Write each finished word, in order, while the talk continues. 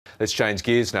Let's change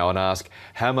gears now and ask,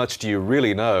 how much do you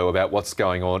really know about what's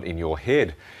going on in your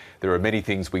head? There are many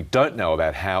things we don't know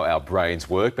about how our brains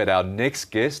work, but our next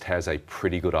guest has a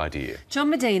pretty good idea.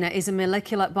 John Medina is a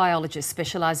molecular biologist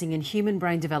specialising in human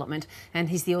brain development, and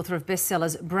he's the author of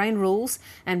bestsellers Brain Rules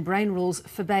and Brain Rules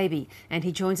for Baby. And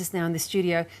he joins us now in the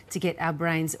studio to get our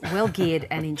brains well geared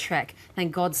and in track.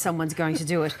 Thank God someone's going to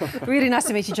do it. Really nice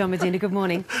to meet you, John Medina. Good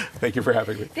morning. Thank you for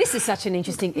having me. This is such an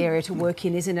interesting area to work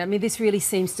in, isn't it? I mean, this really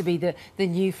seems to be the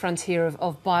new frontier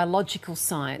of biological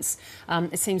science.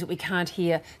 It seems that we can't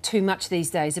hear too much these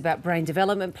days about brain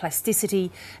development, plasticity,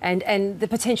 and the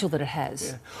potential that it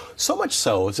has. Yeah. So much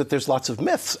so is that there's lots of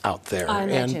myths out there. I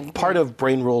imagine. And part of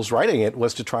Brain Rules writing it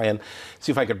was to try and see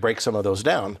if I could break some of those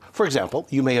down. For example,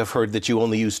 you may have heard that you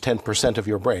only use 10% of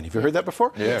your brain. Have you heard that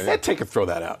before? Yeah. Throw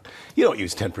that out. You don't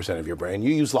use 10% of your brain.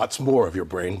 You use lots more of your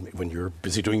brain when you're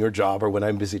busy doing your job or when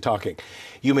I'm busy talking.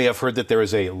 You may have heard that there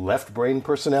is a left brain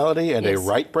personality and a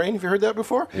right brain. Have you heard that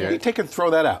before? Yeah. You take and throw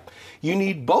that out. You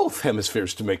need both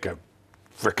hemispheres to make a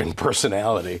frickin'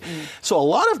 personality. So a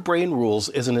lot of Brain Rules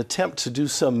is an attempt to do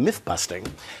some myth busting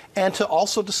and to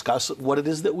also discuss what it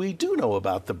is that we do know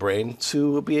about the brain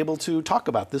to be able to talk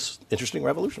about this interesting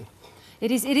revolution.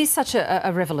 It is such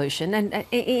a revolution. And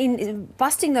in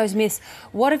busting those myths,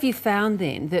 what have you found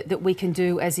then that we can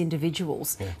do as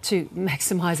individuals to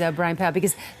maximise our brain power?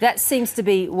 Because that seems to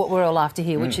be what we're all after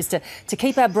here, which is to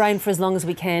keep our brain for as long as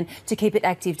we can, to keep it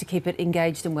active, to keep it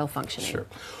engaged and well functioning. Sure.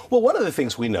 Well, one of the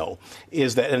things we know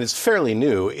is that, and it's fairly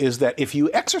new, is that if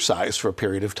you exercise for a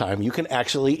period of time, you can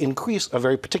actually increase a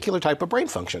very particular type of brain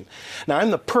function. Now,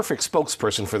 I'm the perfect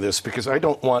spokesperson for this because I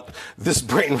don't want this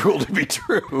brain rule to be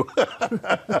true.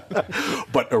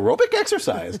 But aerobic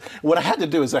exercise, what I had to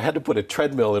do is I had to put a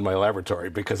treadmill in my laboratory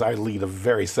because I lead a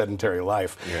very sedentary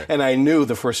life. Yeah. And I knew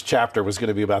the first chapter was going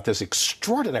to be about this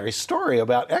extraordinary story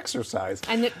about exercise.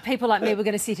 And that people like me were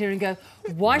going to sit here and go,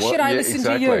 why should I listen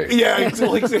to you? Yeah,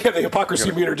 exactly. The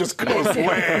hypocrisy meter just goes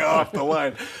way off the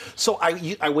line. So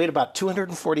I weighed about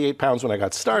 248 pounds when I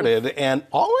got started, and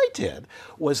all I did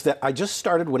was that I just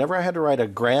started, whenever I had to write a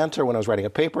grant or when I was writing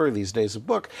a paper, these days a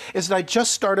book, is that I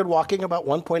just started walking about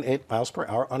 1.8 miles per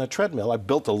hour on a treadmill. I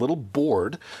built a little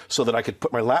board so that I could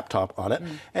put my laptop on it,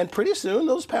 and pretty soon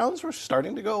those pounds were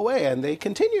starting to go away, and they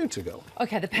continue to go.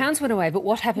 Okay, the pounds went away, but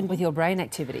what happened with your brain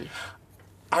activity?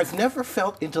 I've never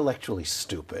felt intellectually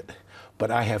stupid, but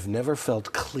I have never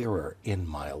felt clearer in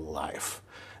my life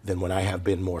than when I have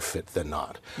been more fit than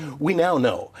not. We now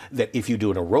know that if you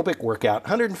do an aerobic workout,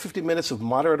 150 minutes of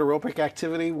moderate aerobic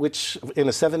activity, which in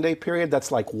a 7-day period,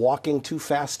 that's like walking too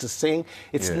fast to sing,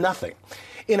 it's nothing.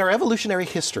 In our evolutionary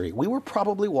history, we were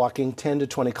probably walking 10 to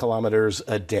 20 kilometers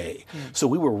a day. So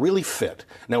we were really fit.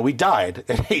 Now, we died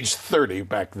at age 30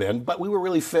 back then, but we were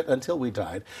really fit until we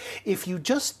died. If you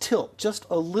just tilt just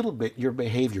a little bit your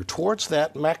behavior towards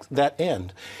that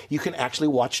end, you can actually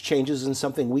watch changes in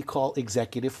something we call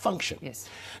executive function. Yes.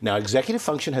 Now, executive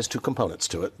function has two components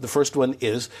to it. The first one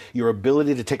is your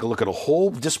ability to take a look at a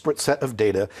whole disparate set of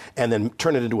data and then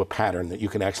turn it into a pattern that you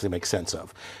can actually make sense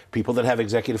of. People that have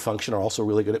executive function are also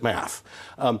really good at math.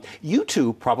 You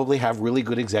two probably have really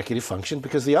good executive function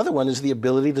because the other one is the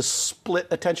ability to split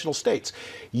attentional states.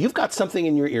 You've got something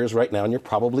in your ears right now and you're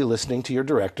probably listening to your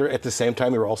director. At the same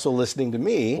time, you're also listening to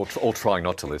me. Or trying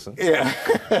not to listen. Yeah.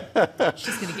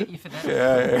 She's going to get you for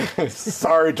that. Yeah.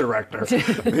 Sorry, director.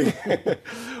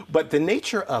 But the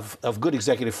nature of good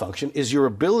executive function is your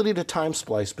ability to time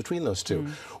splice between those two.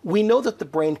 We know that the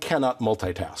brain cannot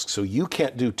multitask, so you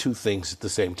can't do two things at the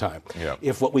same time. Yeah.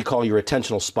 If what we call your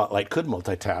attentional spotlight could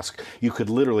multitask, you could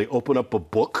literally open up a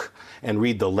book and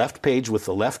read the left page with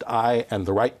the left eye and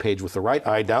the right page with the right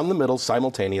eye down the middle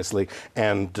simultaneously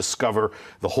and discover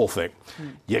the whole thing.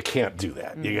 You can't do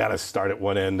that. You got to start at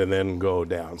one end and then go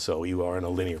down, so you are in a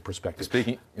linear perspective.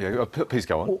 Please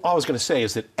go on. All I was going to say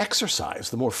is that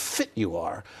exercise, the more fit you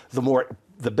are,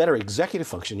 the better executive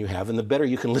function you have, and the better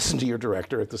you can listen to your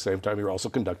director at the same time you're also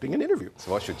conducting an interview.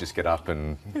 So I should just get up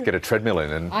and get a treadmill in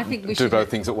and I think we do should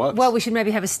both things at once? Well, we should maybe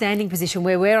have a standing position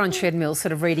where we're on treadmills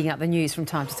sort of reading out the news from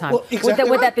time to time. Well, exactly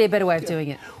would that be a better way of doing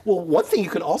it? Well, one thing you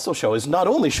can also show is not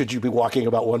only should you be walking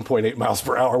about 1.8 miles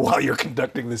per hour while you're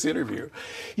conducting this interview,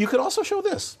 you could also show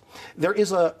this. There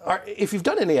is if you've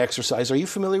done any exercise, are you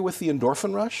familiar with the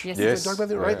endorphin rush? Yes. Yes. Talk about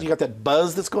that, right? You got that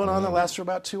buzz that's going on that lasts for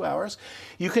about 2 hours.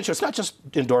 You can show, it's not just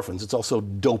endorphins, it's also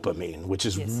dopamine, which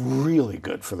is really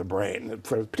good for the brain,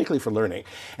 particularly for learning.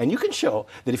 And you can show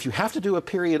that if you have to do a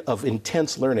period of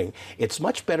intense learning, it's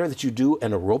much better that you do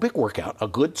an aerobic workout, a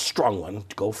good strong one,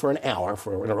 go for an hour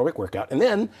for an aerobic workout, and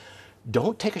then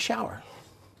don't take a shower.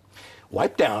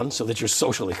 Wipe down so that you're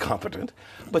socially competent,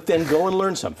 but then go and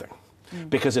learn something.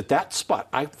 Because at that spot,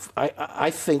 I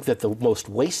think that the most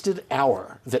wasted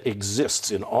hour that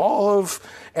exists in all of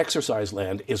exercise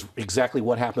land is exactly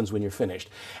what happens when you're finished.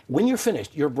 When you're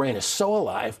finished, your brain is so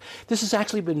alive. This has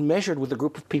actually been measured with a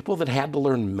group of people that had to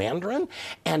learn Mandarin,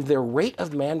 and their rate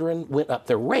of Mandarin went up.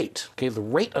 Their rate, okay, the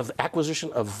rate of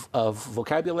acquisition of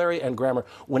vocabulary and grammar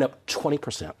went up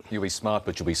 20%. You'll be smart,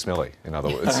 but you'll be smelly, in other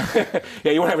words.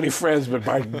 Yeah, you won't have any friends, but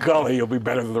by golly, you'll be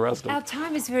better than the rest of them. Our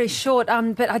time is very short,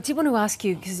 but I did want to ask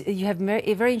you, because you have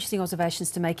very interesting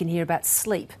observations to make in here about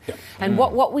sleep, and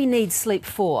what we need sleep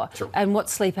for, and what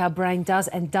sleep our brain does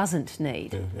and doesn't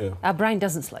need. Our brain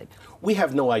doesn't sleep. We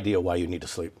have no idea why you need to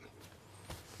sleep.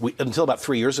 Until about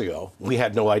 3 years ago, we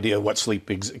had no idea what sleep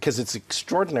because it's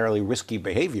extraordinarily risky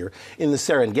behavior. In the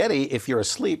Serengeti, if you're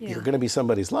asleep, you're going to be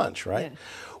somebody's lunch, right?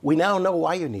 We now know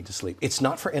why you need to sleep. It's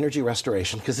not for energy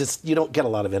restoration, because you don't get a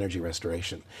lot of energy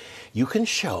restoration. You can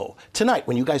show, tonight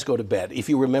when you guys go to bed, if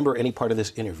you remember any part of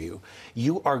this interview,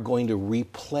 you are going to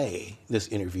replay this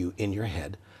interview in your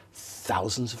head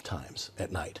thousands of times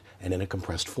at night and in a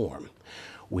compressed form.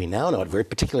 We now know, at a very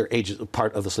particular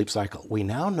part of the sleep cycle, we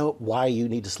now know why you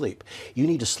need to sleep. You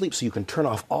need to sleep so you can turn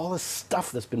off all the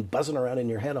stuff that's been buzzing around in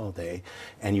your head all day,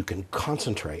 and you can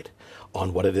concentrate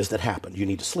on what it is that happened. You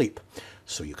need to sleep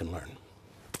so you can learn.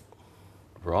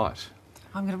 Right.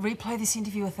 I'm going to replay this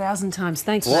interview 1,000 times.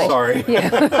 Thanks, mate. Sorry.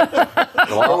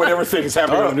 Or whatever thing's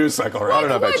happening on the news cycle, right? I don't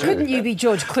know about you. Why couldn't you be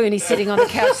George Clooney sitting on the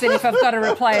couch then if I've got to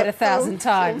replay it 1,000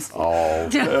 times? Oh.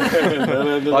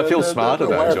 I feel smarter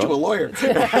though, John. To a lawyer.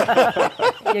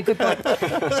 Yeah, good book.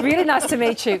 It's really nice to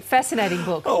meet you. Fascinating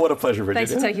book. Oh, what a pleasure, Virginia.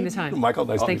 Thanks for taking the time. Michael,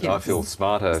 nice to meet you. I feel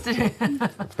smarter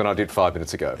than I did 5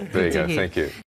 minutes ago. There you go. Thank you.